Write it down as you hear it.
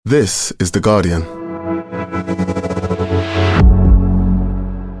This is The Guardian.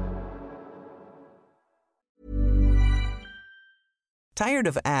 Tired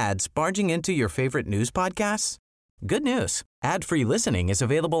of ads barging into your favorite news podcasts? Good news. Ad-free listening is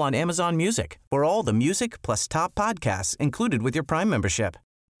available on Amazon Music for all the music plus top podcasts included with your Prime membership.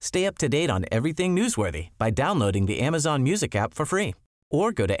 Stay up to date on everything newsworthy by downloading the Amazon Music app for free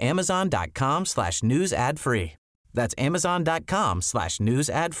or go to amazon.com/news ad free. That's amazon.com/news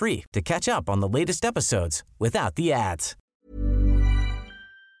ad free to catch up on the latest episodes without the ads.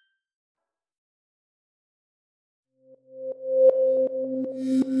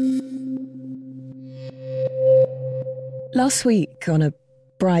 Last week, on a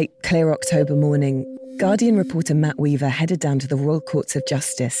bright, clear October morning, Guardian reporter Matt Weaver headed down to the Royal Courts of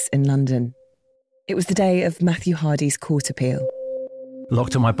Justice in London. It was the day of Matthew Hardy's court appeal.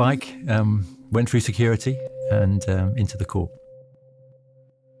 Locked on my bike, went through security and into the court.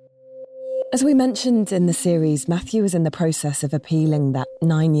 As we mentioned in the series, Matthew was in the process of appealing that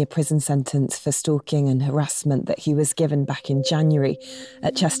 9-year prison sentence for stalking and harassment that he was given back in January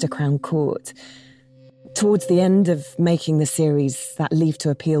at Chester Crown Court. Towards the end of making the series, that leave to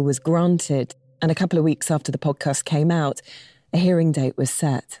appeal was granted, and a couple of weeks after the podcast came out, a hearing date was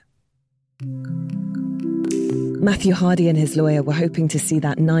set. Matthew Hardy and his lawyer were hoping to see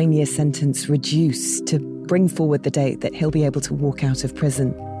that 9-year sentence reduced to bring forward the date that he'll be able to walk out of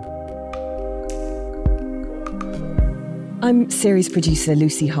prison. I'm series producer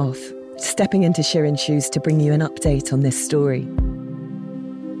Lucy Hough, stepping into Shirin's shoes to bring you an update on this story.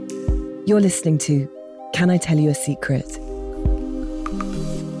 You're listening to Can I Tell You a Secret?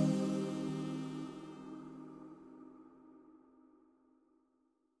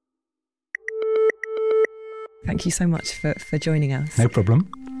 Thank you so much for joining us. No problem.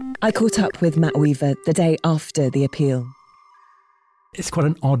 I caught up with Matt Weaver the day after the appeal. It's quite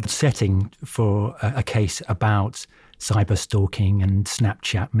an odd setting for a case about cyber stalking and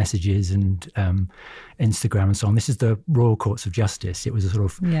Snapchat messages and Instagram and so on. This is the Royal Courts of Justice. It was a sort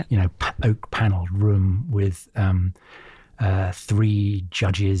of, oak panelled room with 3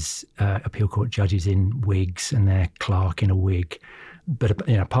 judges, appeal court judges in wigs and their clerk in a wig. But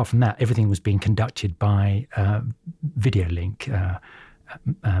apart from that, everything was being conducted by video link.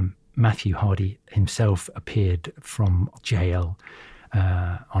 Matthew Hardy himself appeared from jail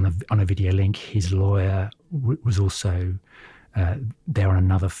on a video link. His lawyer was also there on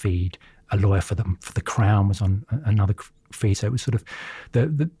another feed. A lawyer for the Crown was on another feed. So it was sort of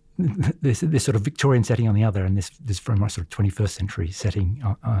this sort of Victorian setting on the other, and this very much sort of 21st century setting,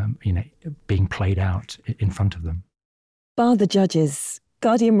 being played out in front of them. Bar the judges,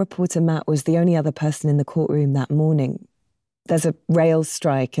 Guardian reporter Matt was the only other person in the courtroom that morning. There's a rail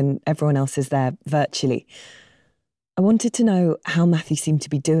strike and everyone else is there virtually. I wanted to know how Matthew seemed to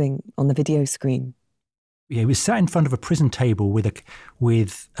be doing on the video screen. Yeah, he was sat in front of a prison table with a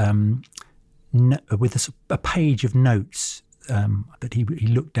page of notes that he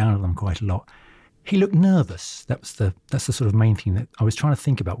looked down at them quite a lot. He looked nervous. That's the sort of main thing that I was trying to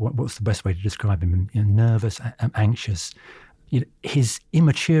think about. What's the best way to describe him? Nervous, anxious. His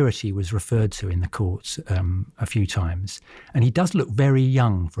immaturity was referred to in the courts a few times, and he does look very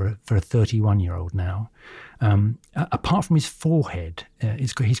young for a 31-year-old now. Apart from his forehead,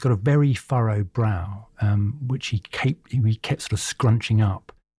 he's got a very furrowed brow, which he kept sort of scrunching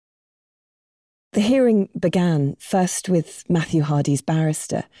up. The hearing began first with Matthew Hardy's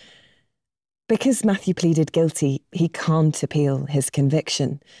barrister. Because Matthew pleaded guilty, he can't appeal his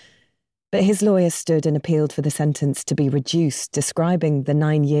conviction. But his lawyer stood and appealed for the sentence to be reduced, describing the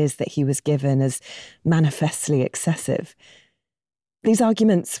 9 years that he was given as manifestly excessive. These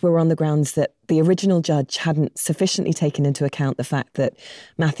arguments were on the grounds that the original judge hadn't sufficiently taken into account the fact that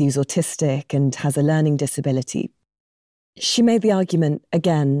Matthew's autistic and has a learning disability. She made the argument,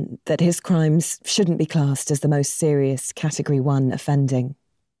 again, that his crimes shouldn't be classed as the most serious Category 1 offending.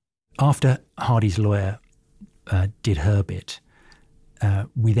 After Hardy's lawyer did her bit,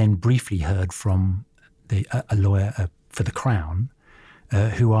 we then briefly heard from a lawyer for the Crown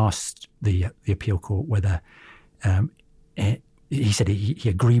who asked the appeal court whether he said he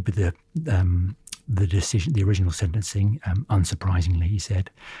agreed with the decision, the original sentencing, unsurprisingly, he said,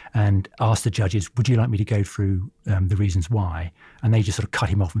 and asked the judges, would you like me to go through the reasons why? And they just sort of cut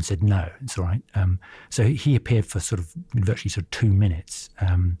him off and said, no, it's all right. So he appeared for virtually 2 minutes.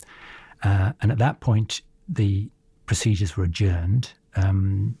 And at that point, the procedures were adjourned.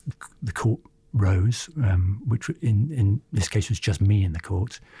 The court rose, which in this case was just me in the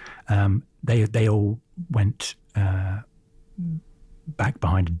court. They all went back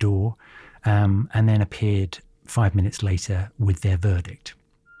behind a door and then appeared 5 minutes later with their verdict.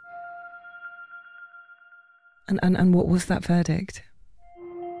 And what was that verdict?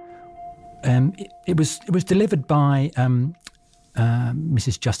 It was delivered by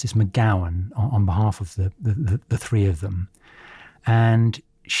Mrs. Justice McGowan on behalf of the three of them, and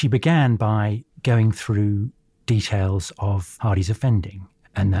she began by going through details of Hardy's offending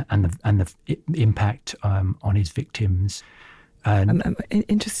and the impact on his victims. I'm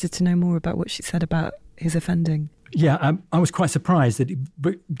interested to know more about what she said about his offending. Yeah, I was quite surprised that,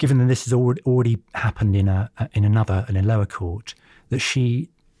 given that this has already happened in a lower court, that she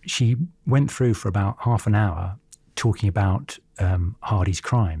went through for about half an hour talking about Hardy's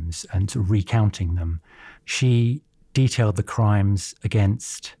crimes and sort of recounting them. She detailed the crimes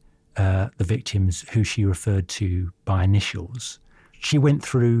against the victims, who she referred to by initials. She went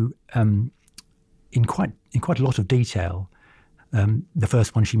through in quite a lot of detail. The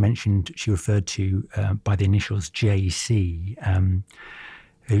first one she mentioned, she referred to by the initials JC,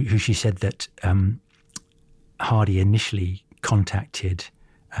 who she said that Hardy initially contacted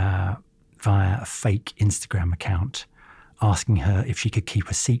via a fake Instagram account, asking her if she could keep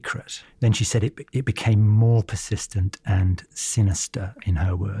a secret. Then she said it became more persistent and sinister, in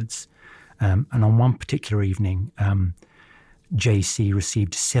her words. And on one particular evening, JC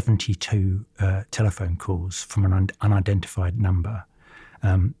received 72 telephone calls from an unidentified number.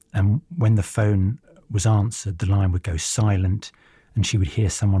 And when the phone was answered, the line would go silent and she would hear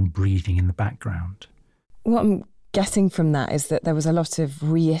someone breathing in the background. What I'm getting from that is that there was a lot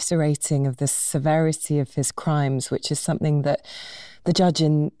of reiterating of the severity of his crimes, which is something that the judge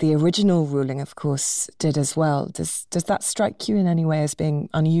in the original ruling, of course, did as well. Does that strike you in any way as being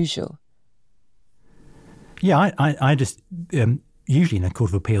unusual? Yeah, I just usually in a Court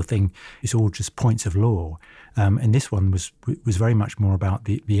of Appeal thing, it's all just points of law, and this one was very much more about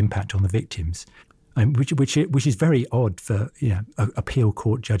the impact on the victims, which is very odd for appeal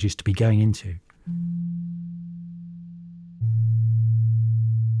court judges to be going into.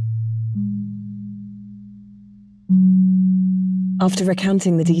 After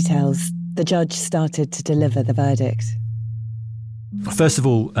recounting the details, the judge started to deliver the verdict. First of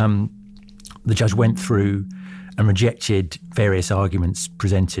all, the judge went through and rejected various arguments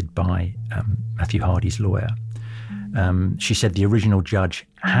presented by Matthew Hardy's lawyer. She said the original judge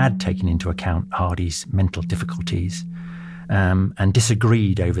had taken into account Hardy's mental difficulties and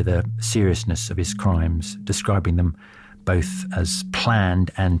disagreed over the seriousness of his crimes, describing them both as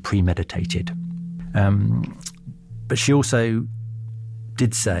planned and premeditated. But she also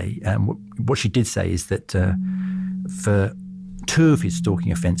did say, what she did say is that for two of his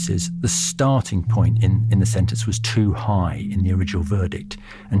stalking offences, the starting point in the sentence was too high in the original verdict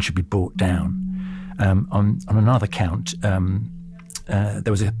and should be brought down. On another count, there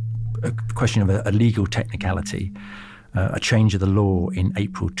was a question of a legal technicality, a change of the law in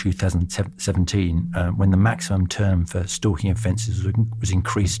April 2017 when the maximum term for stalking offences was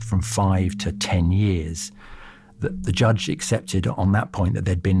increased from 5 to 10 years. The judge accepted on that point that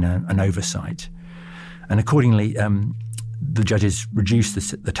there'd been an oversight. And accordingly, the judges reduced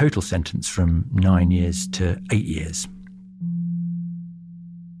the total sentence from 9 years to 8 years.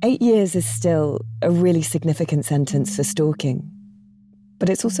 8 years is still a really significant sentence for stalking. But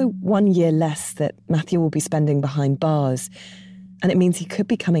it's also 1 year less that Matthew will be spending behind bars, and it means he could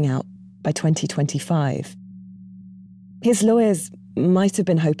be coming out by 2025. His lawyers might have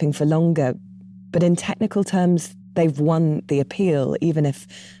been hoping for longer, but in technical terms, they've won the appeal, even if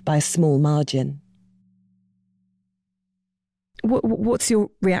by a small margin. What's your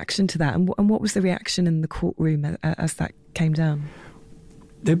reaction to that? And what was the reaction in the courtroom as that came down?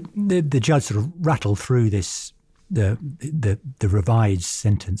 The judge sort of rattled through this, the revised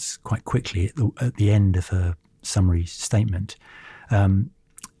sentence quite quickly at the end of her summary statement. At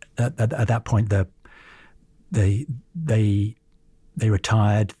that point, they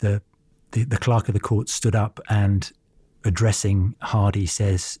retired. The clerk of the court stood up and, addressing Hardy,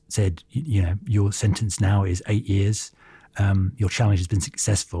 said, your sentence now is 8 years. Your challenge has been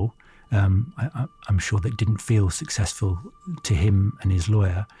successful. I'm sure that didn't feel successful to him and his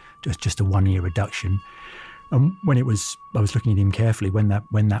lawyer, just a 1 year reduction. And when I was looking at him carefully, when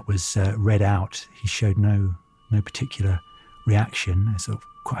that was read out, he showed no particular reaction. It's sort of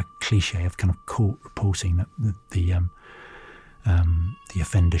quite a cliche of kind of court reporting that the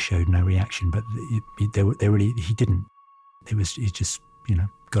offender showed no reaction, but he didn't. He just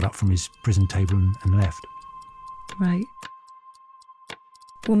got up from his prison table and left. Right.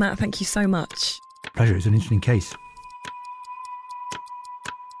 Well, Matt, thank you so much. Pleasure. It's an interesting case.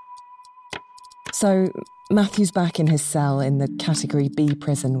 So Matthew's back in his cell in the Category B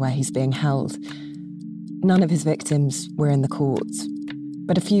prison where he's being held. None of his victims were in the court.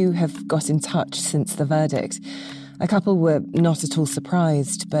 but a few have got in touch since the verdict. A couple were not at all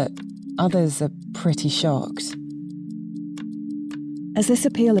surprised, but others are pretty shocked. As this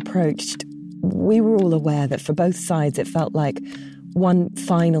appeal approached, we were all aware that for both sides it felt like one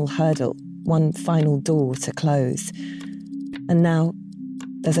final hurdle, one final door to close. And now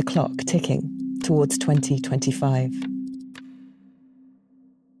there's a clock ticking towards 2025.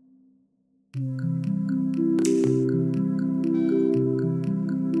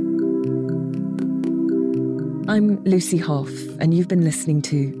 I'm Lucy Hough, and you've been listening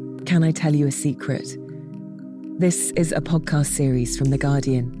to Can I Tell You a Secret? This is a podcast series from The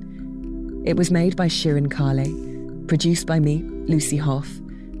Guardian. It was made by Shirin Kale, produced by me, Lucy Hough,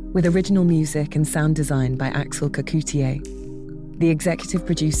 with original music and sound design by Axel Kakoutié. The executive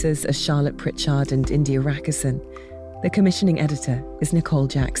producers are Charlotte Pritchard and India Rakison. The commissioning editor is Nicole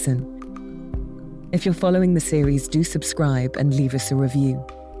Jackson. If you're following the series, do subscribe and leave us a review.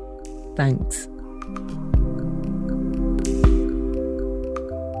 Thanks.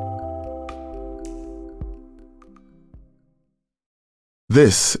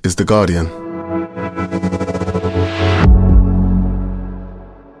 This is The Guardian.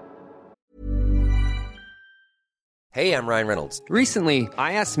 Hey, I'm Ryan Reynolds. Recently,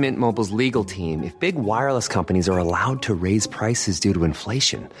 I asked Mint Mobile's legal team if big wireless companies are allowed to raise prices due to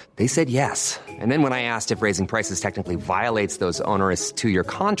inflation. They said yes. And then when I asked if raising prices technically violates those onerous two-year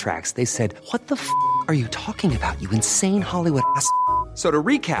contracts, they said, "What the f*** are you talking about, you insane Hollywood ass?" So to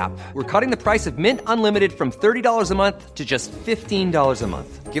recap, we're cutting the price of Mint Unlimited from $30 a month to just $15 a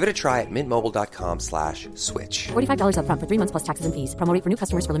month. Give it a try at mintmobile.com/switch. $45 up front for 3 months plus taxes and fees. Promo rate for new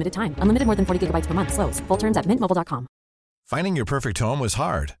customers for limited time. Unlimited more than 40 gigabytes per month. Slows full terms at mintmobile.com. Finding your perfect home was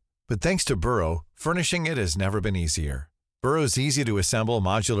hard, but thanks to Burrow, furnishing it has never been easier. Burrow's easy-to-assemble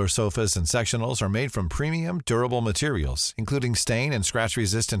modular sofas and sectionals are made from premium, durable materials, including stain and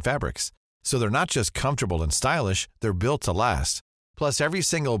scratch-resistant fabrics. So they're not just comfortable and stylish, they're built to last. Plus, every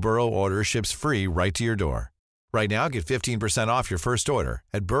single Burrow order ships free right to your door. Right now, get 15% off your first order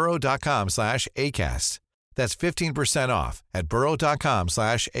at burrow.com/ACAST. That's 15% off at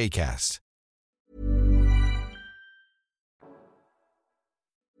burrow.com/ACAST.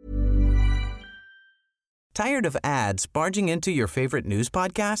 Tired of ads barging into your favorite news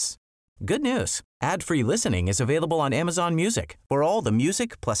podcasts? Good news. Ad-free listening is available on Amazon Music for all the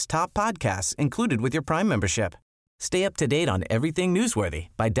music plus top podcasts included with your Prime membership. Stay up to date on everything newsworthy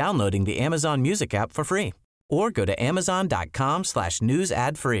by downloading the Amazon Music app for free or go to amazon.com/news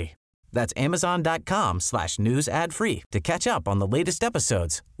ad free. That's amazon.com/news ad free to catch up on the latest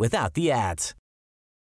episodes without the ads.